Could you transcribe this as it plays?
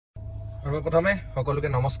সৰ্বপ্ৰথমে সকলোকে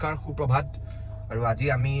নমস্কাৰ সুপ্ৰভাত আৰু আজি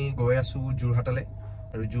আমি গৈ আছো যোৰহাটলে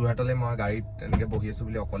আৰু যোৰহাটলে মই গাড়ীত এনেকে বহি আছো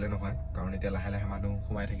বুলি অকলে নহয় কাৰণ এতিয়া লাহে লাহে মানুহ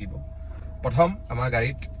সোমাই থাকিব প্ৰথম আমাৰ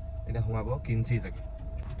গাড়ীত এটা সোমাব কিঞ্চি থাকে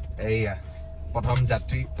এইয়া প্ৰথম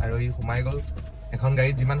যাত্ৰী আৰু ই সোমাই গল এখন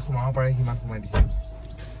গাড়ীত যিমান সোমাব পাৰে সিমান সোমাই দিছে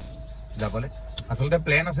যাবলে আসলতে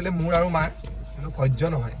প্ল্যান আছিল মোৰ আৰু মাৰ কিন্তু সহ্য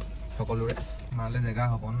নহয় সকলোৰে মালে জেগা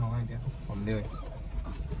হ'ব নহয় এতিয়া সন্দেহ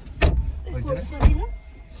হৈছে নে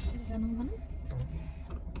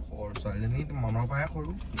और सालजनी मনৰ পায় সৰু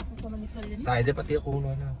সাইজে পাতি কও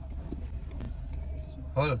নহয় না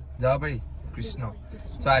হল যাব পাৰি কৃষ্ণ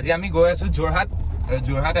সো আজি আমি গৈ আছো যোৰহাট আৰু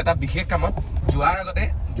যোৰহাট এটা বিশেষ কামত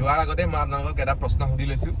যোৱাৰ আগতে মই আপোনালোকক এটা প্ৰশ্ন সুধি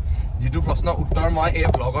লৈছো যেটো প্ৰশ্ন উত্তৰ মই এই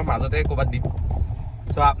ব্লগৰ মাজতে ক'বাত দিম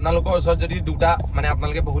সো আপোনালোকৰ ওচৰত যদি দুটা মানে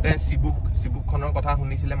আপোনালোকে বহুতে সিবুকখনৰ কথা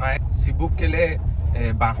শুনিছিলে মায়ে সিবুক কেলে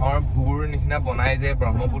বাহৰ ভুৰ নিচিনা বনাই যে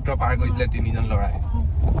ব্ৰহ্মপুত্ৰ পাৰ গৈছিলে তিনিজন লৰাই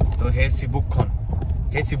তো হে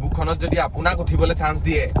সিবুকখনত যদি আপোনাক উঠিবলৈ চান্স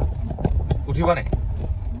দিয়ে উঠিব নাই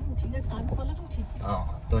উঠিলে চান্স পালে তো ঠিক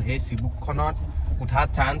তো হে সিবুকখনত উঠা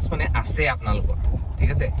চান্স মানে আছে আপোনালোকৰ ঠিক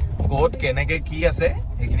আছে কোড কেনেকে কি আছে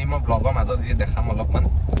সেইখিনি মই ব্লগৰ মাজত দেখাম অলপমান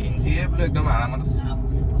ইঞ্জিয়ে বোলে একদম আৰামত আছে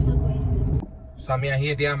সো আমি আহি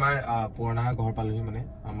এতিয়া আমাৰ পুৰণা ঘৰ পালোহি মানে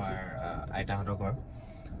আমাৰ আইতাহঁতৰ ঘৰ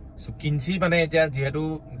সো কিঞ্চি মানে এতিয়া যেহেতু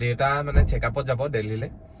ডেটা মানে চেকআপত যাব দিল্লীলে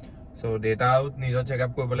সো ডেটাও নিজৰ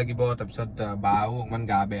চেকআপ কৰিব লাগিব তাৰপিছত বাও অকমান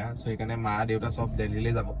গা বেয়া সো সেইকাৰণে মা দেউতা সব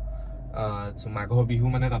দিল্লীলে যাব সো মাঘ বিহু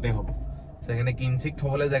মানে তাতে হ'ব সো সেইকাৰণে কিঞ্চিক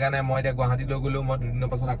থবলৈ জেগা নাই মই এতিয়া গুৱাহাটী লৈ গলো মই দুদিনৰ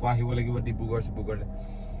পাছত আকৌ আহিব লাগিব ডিব্ৰুগড়লে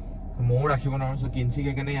ময়ো ৰাখিব নোৱাৰো সো কিঞ্চিক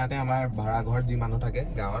সেইকাৰণে ইয়াতে আমাৰ ভাড়া ঘৰত যি মানুহ থাকে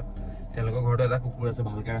গাঁৱত তেওঁলোকৰ ঘৰতো এটা কুকুৰ আছে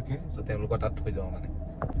ভালকে ৰাখে সো তেওঁলোকৰ তাত থৈ যাওঁ মানে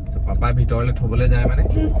সো পাপা ভিতৰলে থবলৈ যায় মানে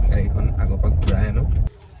গাড়ীখন আগৰ পৰা ঘূৰাই আনো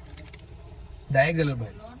ডাইৰেক্ট জেলত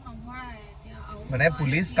ভাই মানে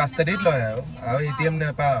পুলিচ কাষ্টাডিত লয় আৰু এটিএম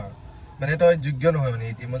নেপা মানে তই যোগ্য নহয় মানে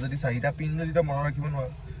এটিএম যদি 4টা পিন যদি তই মনত ৰাখিব নোৱাৰ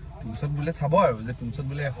তুলছত বোলে চাব আৰু যে তুলছত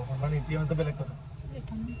বোলে 100খন মান এটিএম আছে বেলেগ কথা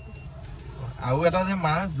আৰু এটা যে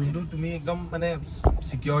মা যোনটো তুমি একদম মানে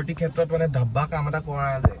সিকিউৰিটি ক্ষেত্ৰত মানে ধব্বা কাম এটা কৰা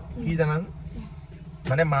যে কি জানান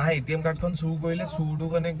মানে মা এটিএম কাৰ্ডখন চুৰ কৰিলে চুৰটো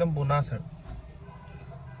মানে একদম বোনাছ আৰু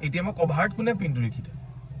এটিএমৰ কভাৰত কোনে পিনটো লিখি থয়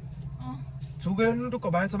চুৰ কৰিলে তো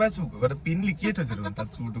কভাৰ সবাই চুৰ কৰে পিন লিখিয়ে থৈছে তাত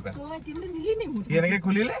চুৰটো কাৰণে এনেকে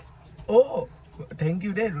খুলিলে অ থ্যাংক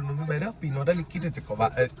ইউ দে ৰুনুমি বাইদেউ পিনতে লিখি থৈছে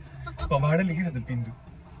কভাৰতে লিখি থৈছে পিনটো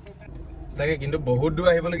চাগে কিন্তু বহুত দূৰ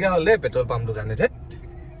আহিবলগীয়া হ'ল দেই পেট্ৰল পাম্পটোৰ কাৰণে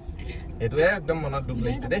এইটোৱে একদম মনত দুখ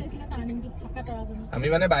লাগিছে দেই আমি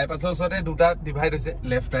মানে বাইপাছৰ ওচৰতে দুটা ডিভাইড হৈছে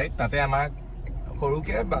লেফ্ট ৰাইট তাতে আমাৰ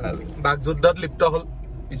সৰুকে বাগযুদ্ধত লিপ্ত হ'ল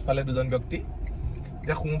পিছফালে দুজন ব্যক্তি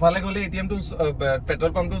যে সোঁফালে গ'লে এটিএমটো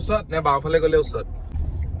পেট্ৰল পাম্পটোৰ ওচৰত নে বাওঁফালে গ'লে ওচৰত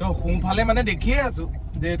তো সোঁফালে মানে দেখিয়ে আছো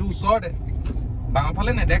যে এইটো ওচৰতে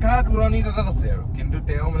বাওঁফালে নেদেখা দূৰণিত এটাত আছে আৰু কিন্তু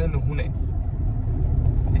তেওঁ মানে নুশুনে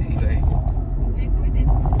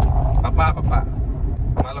পাপা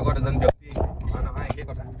আমাৰ লগত এজন ব্যক্তি নহয় একে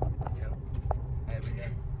কথা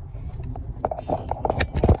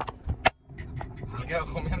ভালকে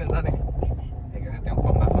অসমীয়া নেজানে সেইকাৰণে তেওঁ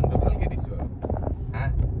সম্ভাষণটো ভালকে দিছো আৰু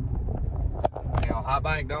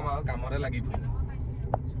अहाबा एकदम कामरे लगी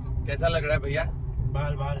कैसा लग रहा है भैया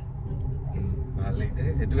बाल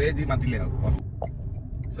एटुए जी मातिले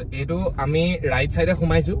सो एटु आमी राइट साइडे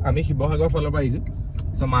घुमाइछु आमी शिवसागर फলৰ পৰা আহিছো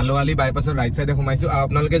सो मालोवाली बाइपासৰ राइट साइडे घुमाइछु आ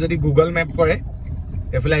আপোনালোকে যদি গুগল ম্যাপ কৰে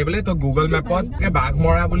এফালে আহিবলে তো গুগল ম্যাপত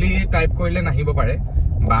বাঘমৰা বুলি টাইপ কৰিলে নাহিব পাৰে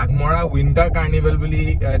বাঘমৰা উইন্টাৰ কাৰ্নিভেল বুলি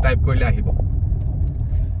টাইপ কৰিলে আহিব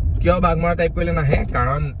কিয় বাঘমৰা টাইপ কৰিলে নাহে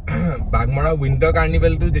কাৰণ বাঘমৰা উইন্টাৰ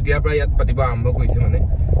কাৰ্নিভেলটো যেতিয়াৰ পৰা ইয়াত পাতিব আৰম্ভ কৰিছে মানে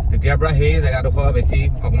তেতিয়াৰ পৰা সেই জেগাডোখৰ বেছি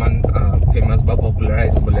অকমান ফেমাস বা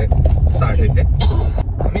পপুলাৰাইজ হ'বলৈ ষ্টাৰ্ট হৈছে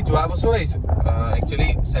আমি যোৱা বছৰ আহিছো একচুয়ালি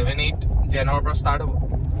 7-8 জানুৱাৰীৰ পৰা ষ্টাৰ্ট হ'ব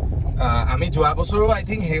আমি যোৱা বছৰো আই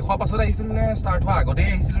থিংক শেষৰ পাছত আহিছিল নে ষ্টাৰ্ট হোৱা আগতে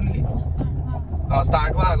আহিছিল নেকি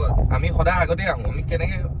ষ্টাৰ্ট হোৱা আগত আমি সদায় আগতে আহোঁ আমি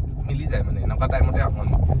কেনেকে মিলি যায় মানে এনেকুৱা টাইমতে আহোঁ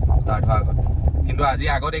আমি ষ্টাৰ্ট হোৱা আগত কিন্তু আজি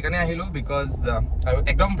আগত এইকাৰণে আহিলো বিকজ আৰু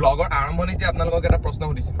একদম ব্লগৰ আৰম্ভণিতে আপোনালোকক এটা প্ৰশ্ন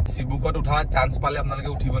সুধিছিলো সিবুকত উঠা চান্স পালে আপোনালোকে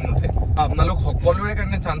উঠিব নুঠে আপোনালোক সকলোৰে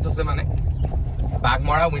কাৰণে চান্স আছে মানে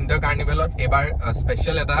বাঘমৰা উইন্টাৰ কাৰ্নিভেলত এবাৰ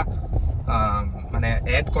স্পেচিয়েল এটা মানে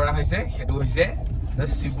এড কৰা হৈছে সেইটো হৈছে দ্য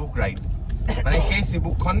সিবুক ৰাইড মানে সেই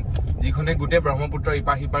সিবুকখন যিখনে গোটেই ব্ৰহ্মপুত্ৰ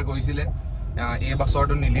ইপাৰ সিপাৰ কৰিছিলে এই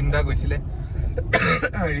বছৰটো নীলিমদা গৈছিলে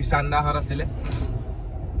ৰিচান্দাহত আছিলে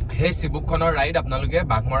সেই সিবুকখনৰ ৰাইড আপোনালোকে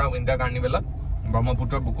বাঘমৰা উইন্টাৰ কাৰ্নিভেলত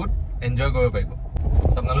ব্ৰহ্মপুত্ৰৰ বুকুত এনজয় কৰিব পাৰিব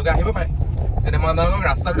আপোনালোকে আহিব পাৰে যেনে মই আপোনালোকক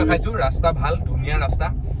ৰাস্তাটো দেখাইছো ৰাস্তা ভাল ধুনীয়া ৰাস্তা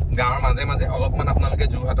গাঁৱৰ মাজে মাজে অলপমান আপোনালোকে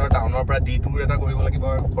যোৰহাটৰ টাউনৰ পৰা ডিটুৰ এটা কৰিব লাগিব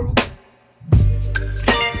সৰু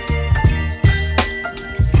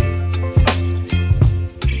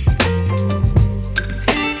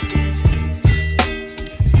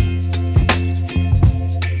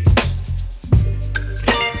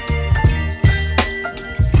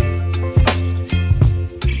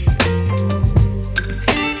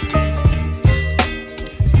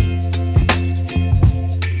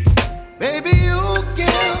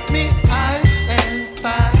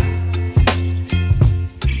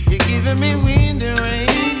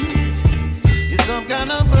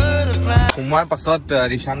সোমোৱাৰ পাছত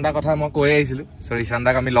ৰিশান্দা কথা মই কৈ আহিছিলো সো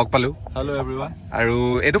ৰিশান্দাক আমি লগ পালো হেল্ল' এভৰিৱান আৰু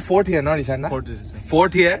এটো 4th ইয়াৰ ন ৰিশান্দা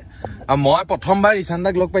 4th ইয়াৰ আৰু মই প্ৰথমবাৰ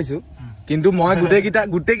ৰিশান্দাক লগ পাইছো কিন্তু মই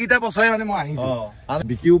গুটেকিটা বছৰে মানে মই আহিছো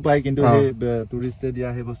বিকিও পাই কিন্তু এই টুৰিষ্টে দিয়া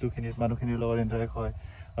সেই বস্তুখিনি মানুহখিনিৰ লগত ইন্টাৰেক্ট হয়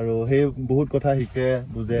আৰু সেই বহুত কথা শিকে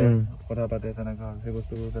বুজে কথা পাতে তেনেকা সেই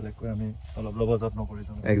বস্তুবোৰ বেলেগকৈ আমি অলপ লব যত্ন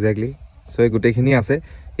কৰিছো এক্স্যাক্টলি সো এই গুটেখিনি আছে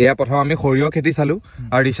এয়া প্ৰথম আমি সৰিয়হ খেতি চালো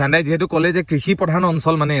আৰু ৰিশান্দাই যেহেতু ক'লে যে কৃষি প্ৰধান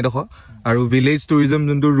অঞ্চল মানে এডোখৰ আৰু ভিলেজ টুৰিজম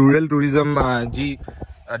যোনটো ৰুৰেল টুৰিজম যি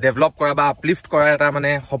ডেভেলপ কৰা বা আপলিফ্ট কৰা এটা মানে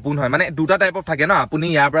সপোন হয় মানে দুটা টাইপৰ থাকে ন আপুনি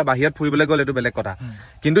ইয়াৰ পৰা বাহিৰত ফুৰিবলৈ গ'লে এইটো বেলেগ কথা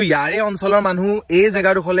কিন্তু ইয়াৰে অঞ্চলৰ মানুহ এই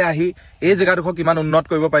জেগাডোখৰলৈ আহি এই জেগাডোখৰ কিমান উন্নত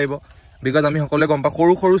কৰিব পাৰিব বিকজ আমি সকলোৱে গম পাওঁ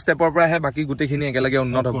সৰু সৰু ষ্টেপৰ পৰা আহে বাকী গোটেইখিনি একেলগে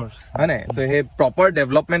উন্নত হ'ব হয় নাই তো সেই প্ৰপাৰ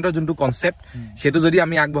ডেভেলপমেণ্টৰ যোনটো কনচেপ্ট সেইটো যদি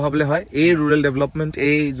আমি আগবঢ়াবলৈ হয় এই ৰুৰেল ডেভেলপমেণ্ট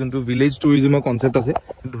এই যোনটো ভিলেজ টুৰিজমৰ কনচেপ্ট আছে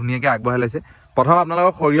ধুনীয়াকৈ আগবঢ়াই লৈছে প্ৰথম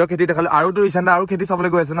আপোনালোকৰ সৰিয়হ খেতি দেখালো আৰুতো ৰিশান্দা আৰু খেতি চাবলৈ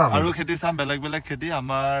গৈ আছে ন আৰু খেতি চাম বেলেগ বেলেগ খেতি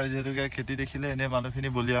আমাৰ যেহেতুকে খেতি দেখিলে এনে মানুহখিনি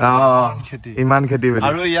বলিয়া খেতি ইমান খেতি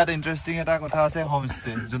আৰু ইয়াত ইণ্টাৰেষ্টিং এটা কথা আছে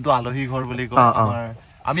হোমষ্টে যোনটো আলহী ঘৰ বুলি কয় আমাৰ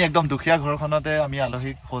আমি একদম দুখীয়া ঘৰখনতে আমি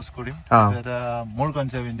আলহীক হোষ্ট কৰিম এটা মোৰ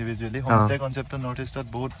কনচেপ্ট ইন্ডিভিজুৱেলি হোমষ্টে কনচেপ্টটো নৰ্থ ইষ্টত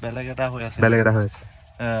বহুত বেলেগ এটা হৈ আছে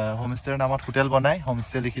হোমষ্টেৰ নামত হোটেল বনাই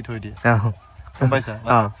হোমষ্টে লিখি থৈ দিয়ে গম পাইছা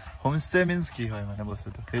হোমষ্টে মিন্স কি হয় মানে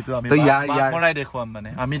বস্তুটো সেইটো আমি মৰাই দেখুৱাম মানে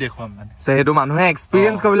আমি দেখুৱাম মানে সেইটো মানুহে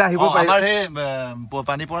এক্সপেৰিয়েন্স কৰিবলৈ আহিব পাৰে আমাৰ সেই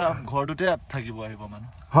পানী পৰা ঘৰটোতে থাকিব আহিব মানে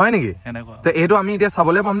হয় নেকি এনেকুৱা তো এইটো আমি এতিয়া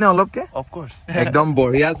চাবলৈ পাম নে অলপকে অফ কোৰ্স একদম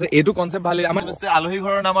বঢ়িয়া আছে এইটো কনসেপ্ট ভালে আমাৰ আলহী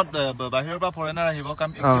ঘৰৰ নামত বাহিৰৰ পৰা ফৰেনাৰ আহিব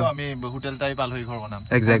কিয় আমি হোটেল টাইপ আলহী ঘৰ বনাম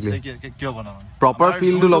এক্স্যাক্টলি কিয় বনাম প্ৰপাৰ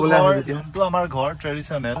ফিলটো লবলৈ আহে যেতিয়া যোনটো আমাৰ ঘৰ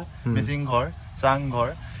ট্ৰেডিশনেল মিচিং ঘৰ চাং ঘৰ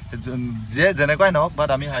যে যেনেকৈ নহওক বাট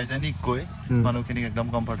আমি হাইজেনিক কৈ মানুহখিনিক একদম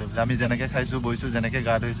কমফৰ্টেবল আমি যেনেকৈ খাইছো বইছো যেনেকৈ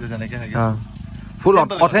গা ধুইছো যেনেকৈ হাগিছো ফুল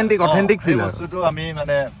অথেন্টিক ফিল বস্তুটো আমি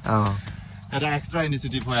মানে এটা এক্সট্ৰা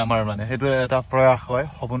ইনিচিয়েটিভ হয় আমাৰ মানে সেইটো এটা প্ৰয়াস হয়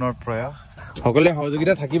সপোনৰ প্ৰয়াস সকলোৱে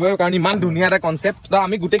সহযোগিতা থাকিবই কাৰণ ইমান ধুনীয়া এটা কনসেপ্ট তো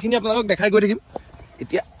আমি গুটেখিনি আপোনালোকক দেখাই গৈ থাকিম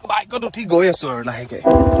এতিয়া বাইকত উঠি গৈ আছো আৰু লাহেকে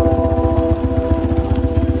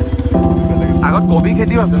আগত কবি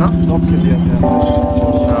খেতিও আছে ন চব খেতি আছে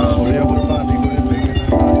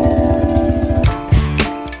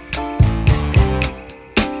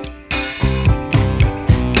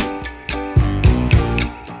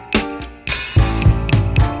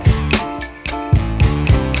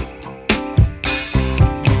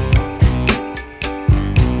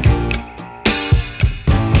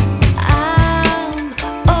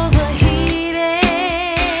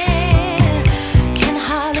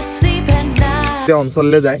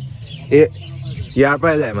অঞ্চললৈ যায় ইয়াৰ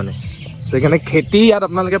পৰাই যায় মানে সেইকাৰণে খেতি ইয়াত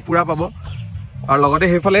আপোনালোকে পুৰা পাব আৰু লগতে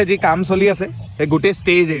সেইফালে যি কাম চলি আছে সেই গোটেই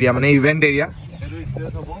ষ্টেজ এৰিয়া মানে ইভেন্ট এৰিয়া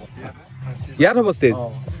ইয়াত হ'ব ষ্টেজ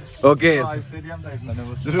ওকে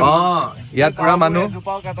ইয়াত পুৰা মানুহ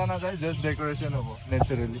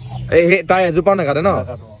তাৰ এজোপাও নেকাটে ন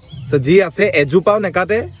যি আছে এজোপাও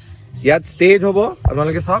নেকাটে ইয়াত ষ্টেজ হ'ব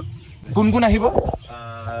আপোনালোকে চাওক কোন কোন আহিব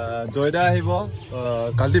জয়দা আহিব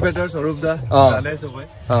কাল্টিভেটৰ স্বৰূপ দা জানে সবাই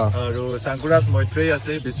আৰু শংকুৰাজ মৈত্ৰী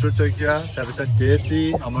আছে বিশ্বজিৎ শইকীয়া তাৰপিছত কেসি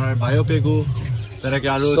আমাৰ বায়োপেগু তেনেকে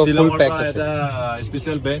আৰু শ্ৰীলংকাৰ পৰা এটা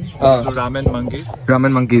স্পেচিয়েল বেণ্ড ৰামেন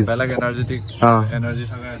মাংকিজ বেলেগ এনাৰ্জেটিক এনাৰ্জি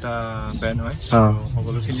থকা এটা বেণ্ড হয়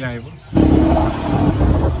সকলোখিনি আহিব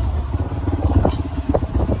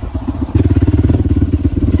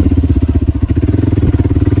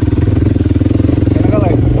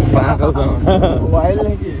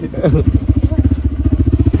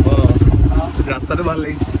ৰাস্তাটো ভাল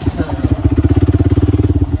লাগিছে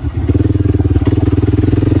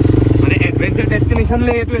মানে এডভেঞ্চাৰ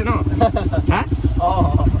ডেষ্টিনেশ্যনলৈ এইটোৱে ন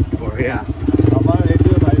বঢ়িয়া আমাৰ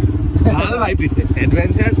এইটোৱে ভাইব ভাল ভাইব দিছে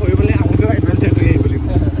এডভেঞ্চাৰ কৰিবলৈ আহোঁতেও এডভেঞ্চাৰ কৰি আহিব লাগিব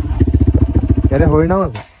ইয়াতে হৰিণাও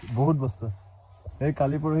আছে বহুত বস্তু এই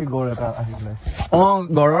কালি পৰহি গড় এটা আহি পেলাই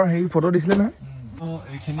গড়ৰ হেৰি ফটো দিছিলে নহয়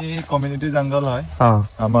এইখিনি কমিউনিটি জংগল হয়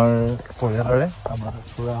আমাৰ পৰিয়ালৰে আমাৰ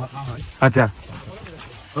পুৰা হয় আচ্ছা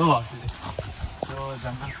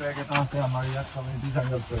জংগল ট্ৰেক এটা আছে আমাৰ ইয়াত কমিউনিটি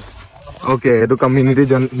জংগল ট্ৰেক ওকে এইটো কমিউনিটি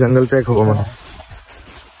জংগল ট্ৰেক হ'ব মানে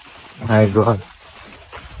মাই গড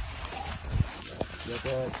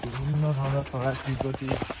ইয়াতে বিভিন্ন ধৰণৰ চৰাই চিৰিকটি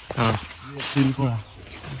ফিল কৰা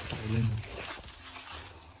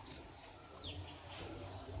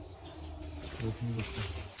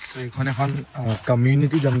এইখন এখন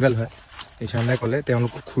কমিউনিটি জংগল হয় এইখানে ক'লে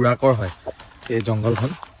তেওঁলোকৰ খুৰাকৰ হয় এই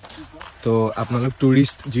জংগলখন তো আপোনালোক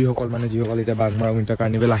টুৰিষ্ট যিসকল এতিয়া বাঘমৰা উইণ্টাৰ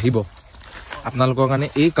কাৰ্নিভেল আহিব আপোনালোকৰ কাৰণে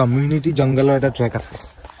এই কমিউনিটি জংগলৰ এটা ট্ৰেক আছে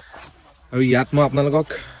আৰু ইয়াত মই আপোনালোকক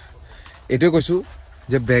এইটোৱে কৈছোঁ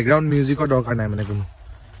যে বেকগ্ৰাউণ্ড মিউজিকৰ দৰকাৰ নাই মানে কোনো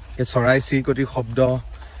এই চৰাই চিৰিকটিৰ শব্দ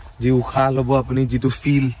যি উশাহ ল'ব আপুনি যিটো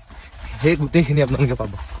ফিল সেই গোটেইখিনি আপোনালোকে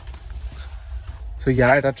পাব সো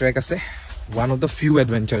ইয়াৰ এটা ট্ৰেক আছে one of the few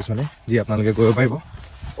adventures মানে যি আপোনালোকে কৰিব পাৰিব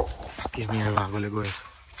বাকী আমি আৰু আগলৈ গৈ আছোঁ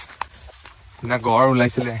না গড়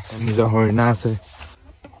ওলাইছিলে নিজৰ হৰিণা আছে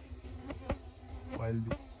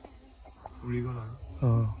উৰি গ'ল আৰু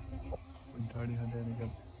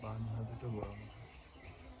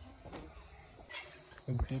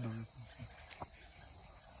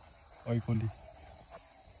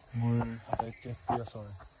মোৰ আটাইতকৈ প্ৰিয়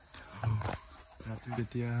চৰাই ৰাতি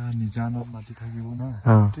যেতিয়া নিজানত মাতি থাকিব ন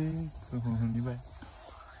শুনিবাই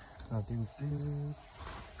ৰাতি গোটেই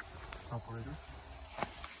চাপৰেটো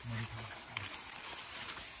মাতি থাকিব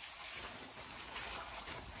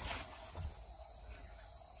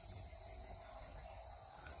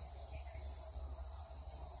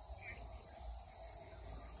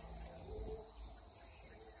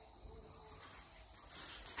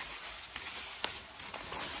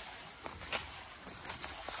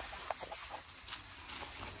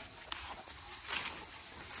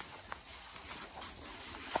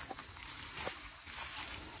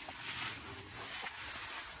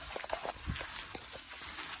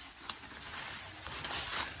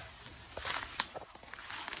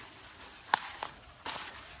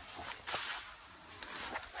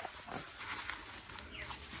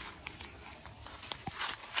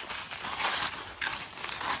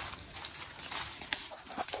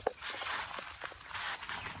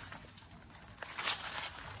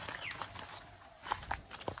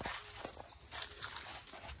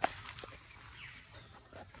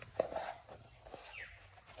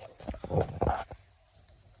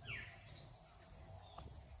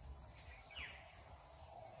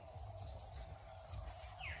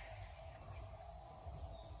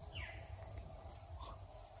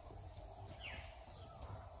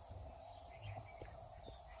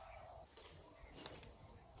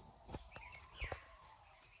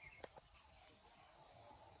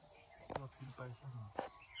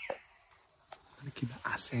কিবা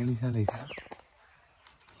আছে নিচিনা লাগিছে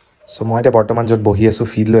চ' মই এতিয়া বৰ্তমান য'ত বহি আছোঁ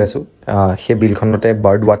ফিল লৈ আছোঁ সেই বিলখনতে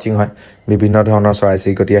বাৰ্ড ৱাচিং হয় বিভিন্ন ধৰণৰ চৰাই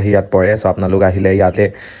চিৰিকটি আহি ইয়াত পৰে চ' আপোনালোক আহিলে ইয়াতে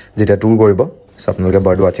যেতিয়া টুৰ কৰিব চ' আপোনালোকে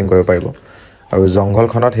বাৰ্ড ৱাচিং কৰিব পাৰিব আৰু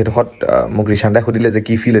জংঘলখনত সেইডোখৰত মোক ৰিশান্তে সুধিলে যে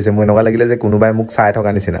কি ফিল হৈছে মোৰ এনেকুৱা লাগিলে যে কোনোবাই মোক চাই থকা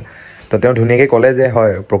নিচিনা তো তেওঁ ধুনীয়াকৈ ক'লে যে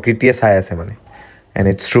হয় প্ৰকৃতিয়ে চাই আছে মানে এণ্ড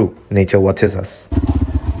ইটছ ট্ৰু নেচাৰ ৱাটচেছ আছ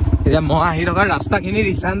এতিয়া মই আহি থকা ৰাস্তাখিনি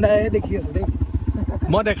ৰিশান্তে দেখি আছোঁ দেই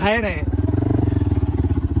মই দেখাই নাই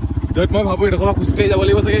য'ত মই ভাবোঁ এইডোখৰ খোজকাঢ়ি যাব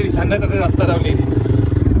লাগিব চাগে ৰিশান্তে তাতে ৰাস্তা এটা উলিয়াই দিয়ে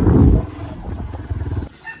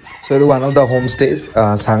চ' এইটো one of the home stage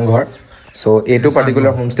চাংঘৰ চ' এইটো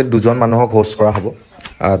পাৰ্টিকুলাৰ হোম ষ্টেত দুজন মানুহক হোষ্ট কৰা হ'ব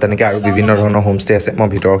তেনেকৈ আৰু বিভিন্ন ধৰণৰ হোম ষ্টে আছে মই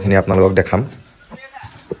ভিতৰৰখিনি আপোনালোকক দেখাম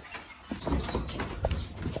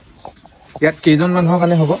ইয়াত কেইজন মানুহৰ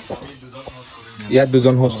কাৰণে হ'ব ইয়াত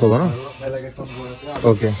দুজন হোষ্ট হ'ব ন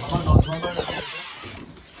অ'কে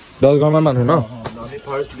 10 ঘৰমান মানুহ ন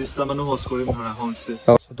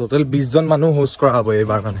টোটেল 20 জন মানুহ হোষ্ট কৰা হ'ব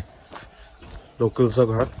এইবাৰ মানে লোকেলছৰ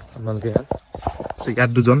ঘৰত আপোনালোকে ইয়াত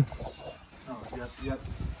ইয়াত দুজন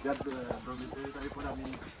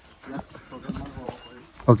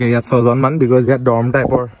অ'কে ইয়াত 6 জনমান বিকজ ইয়াত ডৰ্ম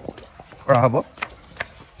টাইপৰ কৰা হ'ব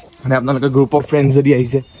মানে আপোনালোকে গ্ৰুপ অফ ফ্ৰেণ্ডছ যদি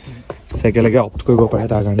আহিছে একেলগে অপ্ট কৰিব পাৰে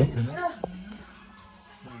তাৰ কাৰণে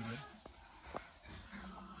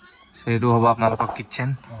সেইটো হ'ব আপোনালোকৰ কিটচেন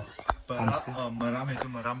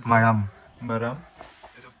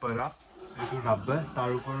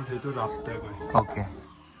অ'কে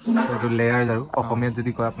সেইটো লেয়াৰ আৰু অসমীয়াত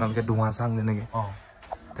যদি কয় আপোনালোকে ধোঁৱা চাং যেনেকৈ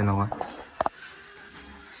তেনেকুৱা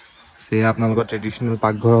সেয়া আপোনালোকৰ ট্ৰেডিশ্যনেল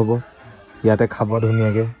পাকঘৰ হ'ব ইয়াতে খাব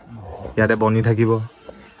ধুনীয়াকৈ ইয়াতে বনি থাকিব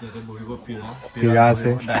পিৰা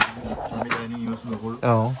আছে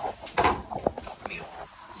অঁ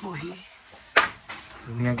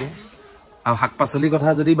ধুনীয়াকৈ আৰু শাক পাচলিৰ কথা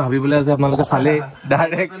যদি ভাবিবলৈ আছে আপোনালোকে চালেই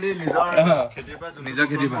ডাইৰেক্ট নিজৰ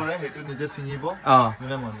খেতিৰ পৰা অঁ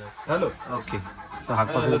অ'কে চ' শাক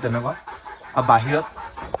পাচলি তেনেকুৱা আৰু বাহিৰত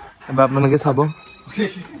এবাৰ আপোনালোকে চাব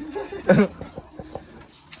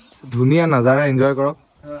ধুনীয়া নাজাৰা এনজয় কৰক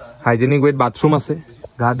হাইজেনিক ৱেত বাথৰুম আছে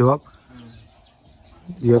গা ধুৱক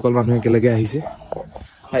যিসকল মানুহ একেলগে আহিছে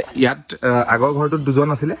ইয়াত আগৰ ঘৰটোত দুজন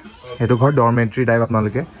আছিলে সেইটো ঘৰ ডৰমেট্ৰি টাইপ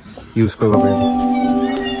আপোনালোকে ইউজ কৰিব পাৰিব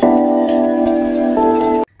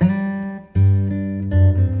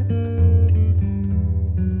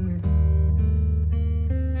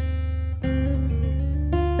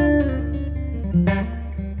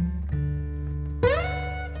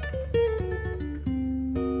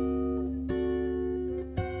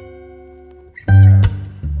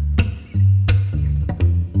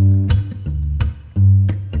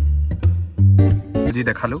যি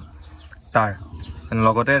দেখালোঁ তাৰ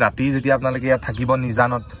লগতে ৰাতি যেতিয়া আপোনালোকে ইয়াত থাকিব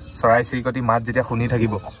নিজানত চৰাই চিৰিকটি মাত যেতিয়া শুনি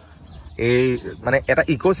থাকিব এই মানে এটা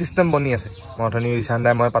ইক'চিষ্টেম বনি আছে মই অথনি ৰিচান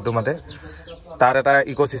দাই মই পাতো মাতে তাত এটা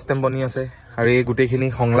ইক'চিষ্টেম বনি আছে আৰু এই গোটেইখিনি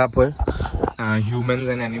সংলাপ হয় হিউমেনছ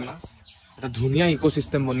এণ্ড এনিমেলছ এটা ধুনীয়া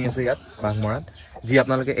ইক'চিষ্টেম বনি আছে ইয়াত বাঘমৰাত যি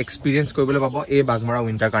আপোনালোকে এক্সপিৰিয়েঞ্চ কৰিবলৈ পাব এই বাঘমৰা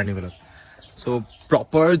উইণ্টাৰ কাৰ্নিভেলত চ'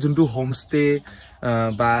 প্ৰপাৰ যোনটো হোমষ্টে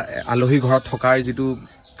বা আলহী ঘৰত থকাৰ যিটো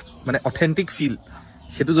মানে অথেণ্টিক ফিল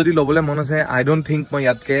সেইটো যদি ল'বলৈ মন আছে আই ডোণ্ট থিংক মই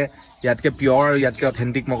ইয়াতকৈ পিয়'ৰ ইয়াতকৈ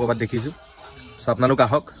অথেণ্টিক মই ক'ৰবাত দেখিছোঁ চ' আপোনালোক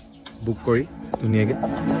আহক বুক কৰি ধুনীয়াকৈ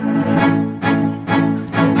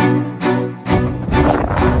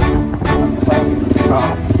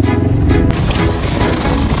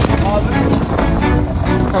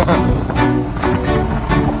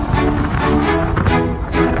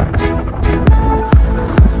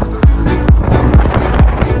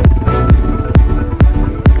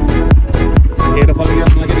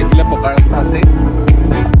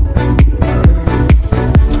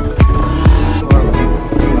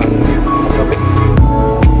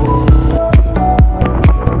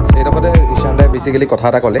বেচিকেলি কথা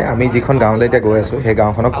এটা ক'লে আমি যিখন গাঁৱলৈ এতিয়া গৈ আছোঁ সেই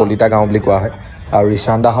গাঁওখনক কলিতা গাঁও বুলি কোৱা হয় আৰু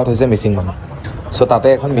ৰিচান দাহঁত হৈছে মিচিং মানুহ চ' তাতে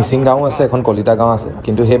এখন মিচিং গাঁও আছে এখন কলিতা গাঁও আছে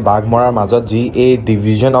কিন্তু সেই বাঘমৰাৰ মাজত যি এই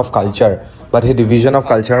ডিভিজন অফ কালচাৰ বা সেই ডিভিজন অফ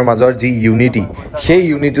কালচাৰৰ মাজৰ যি ইউনিটি সেই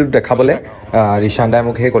ইউনিটিটো দেখাবলৈ ৰিচান দাই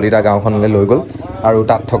মোক সেই কলিতা গাঁওখনলৈ লৈ গ'ল আৰু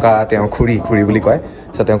তাত থকা তেওঁৰ খুৰী বুলি কয়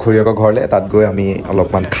চ' তেওঁ খুৰীয়েকৰ ঘৰলৈ তাত গৈ আমি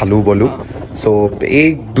অলপমান খালোঁ বলোঁ চ' এই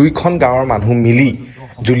দুইখন গাঁৱৰ মানুহ মিলি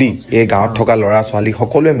জুলি এই গাঁৱত থকা ল'ৰা ছোৱালী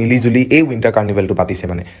সকলোৱে মিলি জুলি এই উইণ্টাৰ কাৰ্নিভেলটো পাতিছে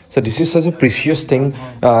মানে চ' this is Shah A precious thing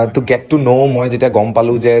to get two ন' মই যেতিয়া গম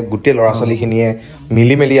পালোঁ যে গোটেই ল'ৰা ছোৱালীখিনিয়ে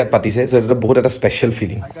মিলি মেলি ইয়াত পাতিছে চ' এইটো বহুত এটা স্পেচিয়েল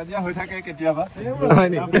ফিলিং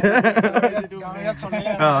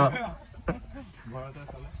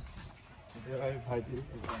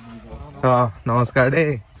নমস্কাৰ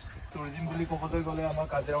দেই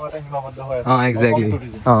একজেক্টলি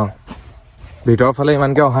ভিতৰৰ ফালে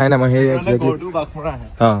ইমানকে অহাই নাই মই সেই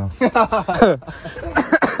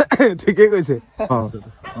ঠিকেই কৈছে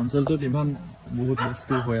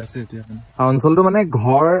অঞ্চলটো মানে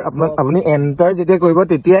ঘৰ আপুনি এণ্টাৰ যেতিয়া কৰিব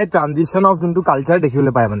তেতিয়াই ট্ৰানজিশ্যন অফ যোনটো কালচাৰ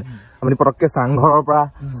দেখিবলৈ পায় মানে আপুনি পটককে চাংঘৰৰ পৰা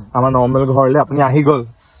আমাৰ নৰ্মেল ঘৰলৈ আপুনি আহি গ'ল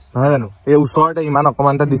নহয় জানো এই ওচৰতে ইমান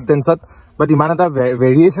অকণমান এটা ডিষ্টেঞ্চত বাট ইমান এটা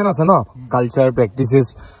ভেৰিয়েশ্যন আছে ন কালচাৰ প্ৰেক্টিচেছ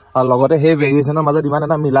আৰু লগতে সেই ভেৰিয়েশ্যনৰ মাজত ইমান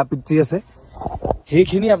এটা মিলা প্ৰীতি আছে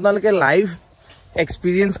সেইখিনি আপোনালোকে লাইভ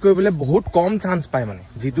এক্সপিৰিয়েঞ্চ কৰিবলৈ বহুত কম চান্স পায় মানে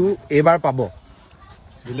যিটো এইবাৰ পাব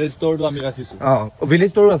ভিলেজ ষ্ট'ৰটো আমি ৰাখিছোঁ ভিলেজ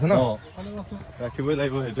ষ্ট'ৰো আছে ন ৰাখিবই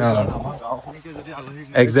লাগিব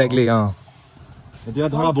একজেক্টলি এতিয়া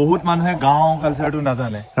ধৰা বহুত মানুহে গাঁও কালচাৰটো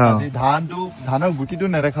নাজানে আজি ধানৰ গুটিটো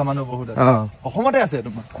নেদেখা মানুহ বহুত আছে অসমতে আছে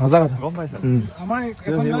তোমাৰ সঁচা কথা গম পাইছা আমাৰ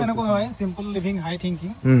এনেকুৱা হয় চিম্পল লিভিং হাই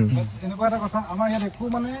থিংকিং এনেকুৱা এটা কথা আমাৰ ইয়াত একো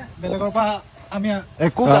মানে বেলেগৰ পৰা আমি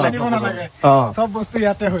একো কালেক্ট নালাগে সব বস্তু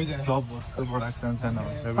ইয়াতে হৈ যায় সব বস্তু প্ৰডাকচন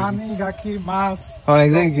পানী গাখীৰ মাছ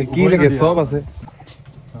একজেক্টলি কি লাগে সব আছে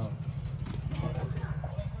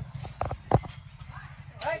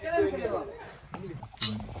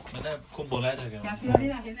খুব বলাই থাকে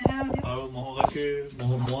আৰু মহ গাখীৰ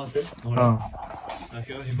মহ আছে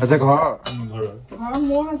আচ্ছা ঘৰৰ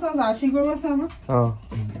মহ আছে জাৰ্চি গৰু আছে আমাৰ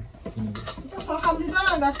ছয় সাত লিটাৰ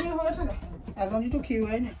গাখীৰ হৈ থাকে এজনীতো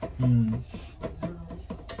খিৰোৱাই নাই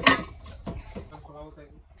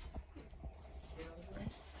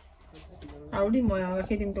আৰু দিম মই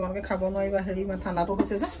গাখীৰ দিম তোমালোকে খাব নোৱাৰিবা হেৰি ইমান ঠাণ্ডাটো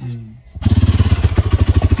হৈছে যে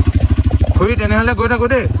খুৰী তেনেহ'লে গৈ থাকো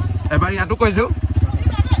দেই এবাৰ ইয়াতো কৈছো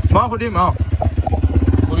মই সুধিম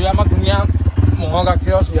খুৰী আমাক ধুনীয়া ম'হৰ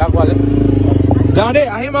গাখীৰৰ চিৰা খোৱালে যাওঁ দেই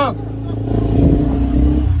আহিম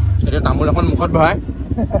এতিয়া তামোল এখন মুখত ভৰাই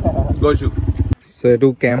গৈছো চ' এইটো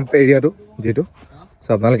কেম্প এৰিয়াটো যিটো চ'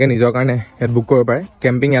 আপোনালোকে নিজৰ কাৰণে ইয়াত বুক কৰিব পাৰে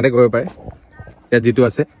কেম্পিং ইয়াতে কৰিব পাৰে ইয়াত যিটো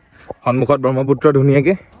আছে সন্মুখত ব্ৰহ্মপুত্ৰ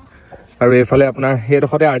ধুনীয়াকৈ আৰু এইফালে আপোনাৰ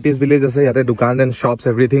সেইডোখৰতে আৰ্টিষ্ট ভিলেজ আছে ইয়াতে দোকান এণ্ড শ্বপছ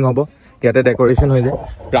এভৰিথিং হ'ব ইয়াতে ডেক'ৰেশ্যন হৈ যায়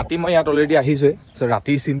ৰাতি মই ইয়াত অলৰেডি আহিছোঁৱে চ'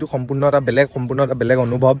 ৰাতিৰ চিনটো সম্পূৰ্ণ এটা বেলেগ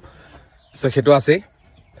অনুভৱ চ' সেইটো আছেই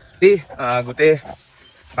এই গোটেই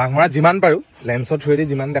বাঘমৰাত যিমান পাৰোঁ লেন্সৰ থ্ৰুৱেদি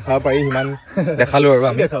যিমান দেখাব পাৰি সিমান দেখালোঁ আৰু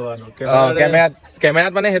আমি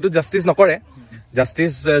কেমেৰাত মানে সেইটো জাষ্টিছ নকৰে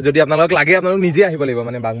জাষ্টিছ যদি আপোনালোকক লাগে আপোনালোক নিজে আহিব লাগিব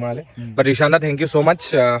মানে বাঘমৰালৈ বাট ৰিচান দা থেংক ইউ ছ' মাছ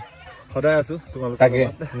সদায় আছোঁ তাকে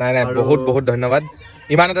নাই বহুত বহুত ধন্যবাদ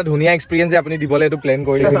ইমান এটা ধুনীয়া এক্সপিৰিয়েঞ্চ যে আপুনি দিবলৈ এইটো প্লেন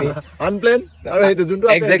কৰিলে আনপ্লেন আৰু সেইটো যোনটো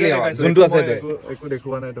এক্সেক্টলি যোনটো আছে একো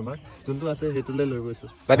দেখুওৱা নাই তোমাক যোনটো আছে সেইটোলৈ লৈ গৈছোঁ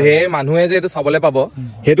বাট সেই মানুহে যে এইটো চাবলৈ পাব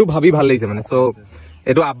সেইটো ভাবি ভাল লাগিছে মানে চ'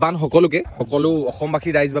 এইটো আহ্বান সকলো অসমবাসী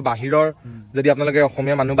ৰাইজ বা বাহিৰৰ যদি আপোনালোকে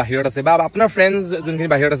অসমীয়া মানুহ বাহিৰত আছে বা আপোনাৰ ফ্ৰেণ্ডছ যোনখিনি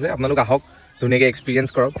বাহিৰত আছে আপোনালোক আহক ধুনীয়াকৈ এক্সপিৰিয়েঞ্চ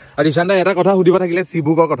কৰক আৰু ৰিশান দা এটা কথা সুধিব থাকিলে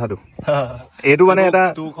চিবুকৰ কথাটো এইটো মানে এটা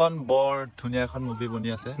দুখন বৰ ধুনীয়া এখন মুভি বনি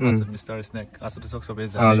আছে মিষ্টাৰ স্নেক আচলতে চবেই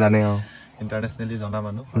জানে ইণ্টাৰনেশ্যনেলি জনা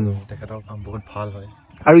মানুহ আৰু তেখেতৰ কাম বহুত ভাল হয়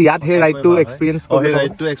আৰু ইয়াত সেই ৰাইডটো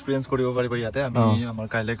এক্সপিৰিয়েঞ্চ কৰিব পাৰিব ইয়াতে আমি আমাৰ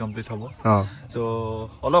কাইলৈ কমপ্লিট হ'ব চ'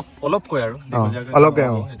 অলপ কৈ আৰু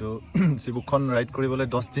এইটো চিবুকখন ৰাইড কৰিবলৈ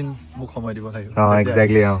 10 দিন মোক সময় দিব লাগিব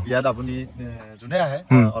ইয়াত আপুনি যোনে আহে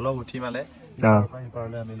অলপ উঠি মানে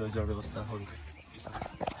আমি লৈ যোৱাৰ ব্যৱস্থা কৰোঁ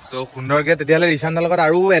সো সুন্দৰকে তেতিয়াহ'লে ৰিশান দাৰ লগত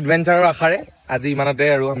আৰু এডভেঞ্চাৰৰ আশাৰে আজি ইমানতে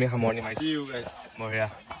আৰু আমি সামৰণি মাৰিছোঁ বঢ়িয়া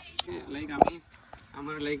লাইক আমি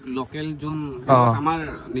আমাৰ লাইক লোকেল জোন আমাৰ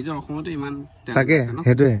নিজৰ অসমতে ইমান থাকে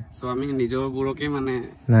সেইটোৱে সো আমি নিজৰ বুৰকে মানে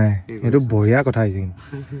নাই এইটো বঢ়িয়া কথা হৈছে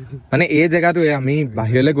মানে এই জেগাটোৱে আমি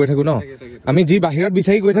বাহিৰলৈ গৈ থাকো ন আমি যি বাহিৰত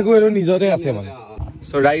বিচাৰি গৈ থাকো এইটো নিজতে আছে মানে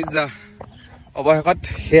সো ৰাইজ অৱশেষত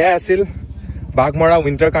সেয়াই আছিল বাঘমৰা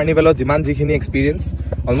উইণ্টাৰ কাৰ্নিভেলত যিখিনি এক্সপিৰিয়েঞ্চ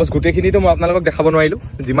অলমষ্ট গোটেইখিনিতো মই আপোনালোকক দেখাব নোৱাৰিলোঁ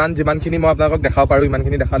যিমানখিনি মই আপোনালোকক দেখাব পাৰোঁ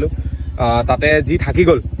ইমানখিনি দেখালোঁ তাতে যি থাকি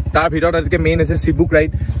গ'ল তাৰ ভিতৰত আটাইতকৈ মেইন হৈছে চিবুক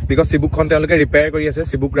ৰাইড বিকজ চিবুকখন তেওঁলোকে ৰিপেয়াৰ কৰি আছে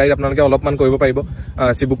চিবুক ৰাইড আপোনালোকে অলপমান কৰিব পাৰিব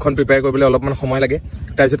চিবুকখন প্ৰিপেয়াৰ কৰিবলৈ অলপমান সময় লাগে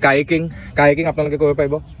তাৰপিছত কায়েকিং আপোনালোকে কৰিব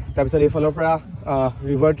পাৰিব তাৰপিছত এইফালৰ পৰা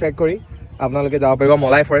ৰিভাৰ ট্ৰেক কৰি আপোনালোকে যাব পাৰিব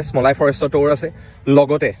মলাই ফৰেষ্টৰ ট'ৰ আছে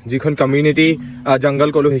লগতে যিখন কমিউনিটি জংগল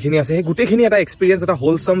ক'লো সেইখিনি আছে সেই গোটেইখিনি এটা এক্সপিৰিয়েঞ্চ এটা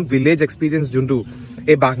হোলছম ভিলেজ এক্সপিৰিয়েঞ্চ যোনটো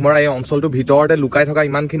এই বাঘমৰা এই অঞ্চলটোৰ ভিতৰতে লুকাই থকা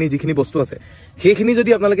ইমানখিনি যিখিনি বস্তু আছে সেইখিনি যদি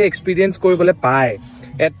আপোনালোকে এক্সপিৰিয়েঞ্চ কৰিবলৈ পায়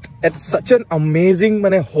এট ছাচ এন আমেজিং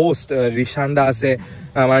মানে হোষ্ট ৰিশান দা আছে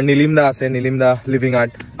আমাৰ নীলিম দা লিভিং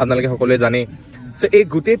আৰ্ট আপোনালোকে সকলোৱে জানেই সো এই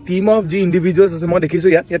গোটেই টিম অফ যি ইণ্ডিভিজুৱেলছ আছে মই দেখিছোঁ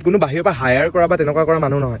ইয়াত কোনো বাহিৰৰ পৰা হায়াৰ কৰা বা তেনেকুৱা কৰা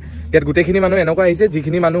মানুহ নহয় ইয়াত গোটেইখিনি মানুহ এনেকুৱা আহিছে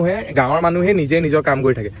যিখিনি মানুহে গাঁৱৰ মানুহে নিজে নিজৰ কাম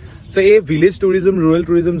কৰি থাকে সো এই ভিলেজ টুৰিজম ৰুৰেল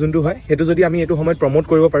টুৰিজম যোনটো হয় সেইটো যদি আমি এইটো সময়ত প্ৰমোট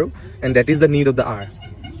কৰিব পাৰোঁ and that is the need of the hour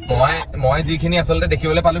মই যিখিনি আচলতে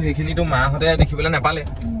দেখিবলৈ পালোঁ সেইখিনিতো মাহঁতে দেখিবলৈ নাপালে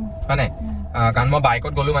হয়নে কাৰণ মই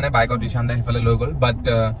বাইকত গ'লোঁ মানে বাইকত ৰিশান দাই সেইফালে লৈ গ'ল বাট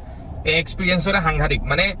এই এক্সপিৰিয়েঞ্চটো এটা সাংঘাতিক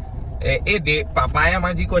মানে এই পাপাই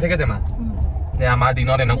আমাৰ যি কৈ থাকে যে যে আমাৰ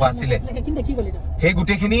দিনত এনেকুৱা আছিলে সেই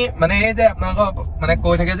গোটেইখিনি মানে এই যে আপোনালোকক মানে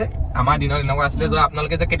কৈ থাকে যে আমাৰ দিনত এনেকুৱা আছিলে যে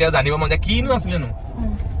আপোনালোকে যে কেতিয়াও জানিব মন যায় কিনো আছিলেনো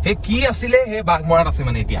সেই কি আছিলে সেই বাঘমৰাত আছে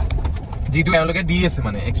মানে এতিয়া যিটো তেওঁলোকে দি আছে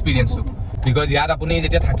মানে এক্সপিৰিয়েঞ্চটো বিকজ ইয়াত আপুনি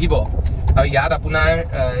যেতিয়া থাকিব আৰু ইয়াত আপোনাৰ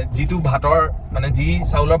যিটো ভাতৰ মানে যি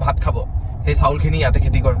চাউলৰ ভাত খাব সেই চাউলখিনি ইয়াতে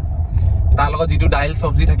খেতি কৰে তাৰ লগত যিটো দাইল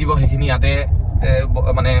চব্জি থাকিব সেইখিনি ইয়াতে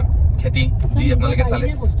মানে খেতি যি আপোনালোকে চালে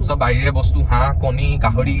চব বাৰীৰে বস্তু হাঁহ কণী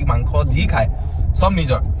গাহৰি মাংস যি খায় সব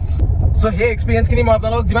নিজৰ সো সেই এক্সপিৰিয়েঞ্চখিনি মই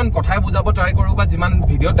আপোনালোকক যিমান কথাই বুজাব ট্ৰাই কৰোঁ বা যিমান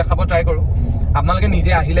ভিডিঅ'ত দেখাব ট্ৰাই কৰোঁ আপোনালোকে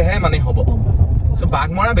নিজে আহিলেহে মানে হ'ব সো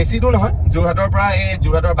বাঘমৰা বেছি দূৰ নহয় যোৰহাটৰ পৰা এই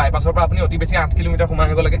যোৰহাটৰ বাইপাছৰ পৰা আপুনি অতি বেছি 8 কিলোমিটাৰ সোমাই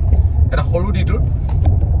আহিব লাগে এটা সৰু ডিটোৰ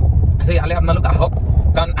ইয়ালৈ আপোনালোক আহক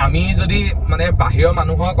কাৰণ আমি যদি মানে বাহিৰৰ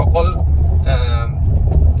মানুহক অকল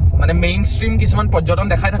মানে মেইন ষ্ট্ৰীম কিছুমান পৰ্যটন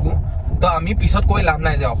দেখাই থাকোঁ তো আমি পিছত কৈ লাভ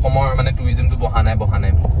নাই যে অসমৰ মানে টুৰিজমটো বহা নাই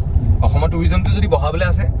অসমৰ টুৰিজমটো যদি বহাবলৈ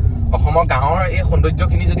আছে অসমৰ গাঁৱৰ এই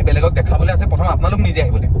সৌন্দৰ্যখিনি যদি বেলেগক দেখাবলৈ আছে প্ৰথম আপোনালোক নিজে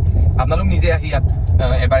আহিব লাগিব আপোনালোক নিজে আহি ইয়াত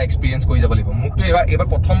এবাৰ এক্সপিৰিয়েঞ্চ কৰি যাব লাগিব মোকতো এইবাৰ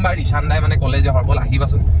প্ৰথমবাৰ ৰিশান দাই মানে ক'লে যে হৰপল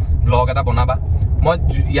আহিবাচোন ব্লগ এটা বনাবা মই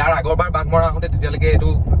ইয়াৰ আগৰবাৰ বাঘমৰা আহোঁতে তেতিয়ালৈকে এইটো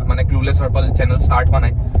মানে ক্লুলেছ হৰপল চেনেল ষ্টাৰ্ট হোৱা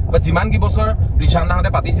নাই বাট যিমান কেইবছৰ ৰিশান দাহঁতে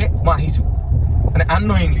পাতিছে মই আহিছোঁ মানে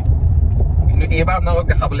আননয়িংলি কিন্তু এইবাৰ আপোনালোকক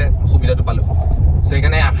দেখাবলৈ সুবিধাটো পালোঁ সো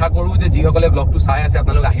সেইকাৰণে আশা কৰোঁ যে যিসকলে ব্লগটো চাই আছে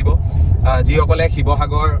আপোনালোক আহিব যিসকলে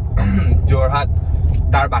শিৱসাগৰ যোৰহাট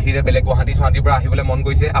তাৰ বাহিৰে বেলেগ গুৱাহাটীৰ পৰা আহিবলৈ মন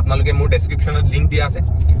গৈছে আপোনালোকে মোৰ ডেছক্ৰিপশ্যনত লিংক দিয়া আছে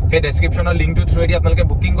সেই ডেছক্ৰিপশ্যনৰ লিংকটো থ্ৰুৱেদি আপোনালোকে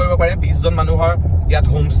বুকিং কৰিব পাৰে 20 জন মানুহৰ ইয়াত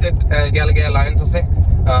হোমষ্টেত এতিয়ালৈকে এলায়েঞ্চ আছে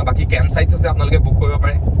বাকী কেম্প চাইটছ আছে আপোনালোকে বুক কৰিব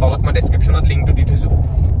পাৰে তলত মই ডেছক্ৰিপশ্যনত লিংকটো দি থৈছোঁ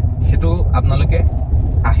সেইটো আপোনালোকে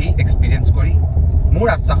আহি এক্সপিৰিয়েঞ্চ কৰি মোৰ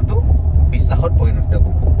আশ্বাসটো বিশ্বাসত পৰিণত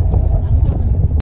কৰিব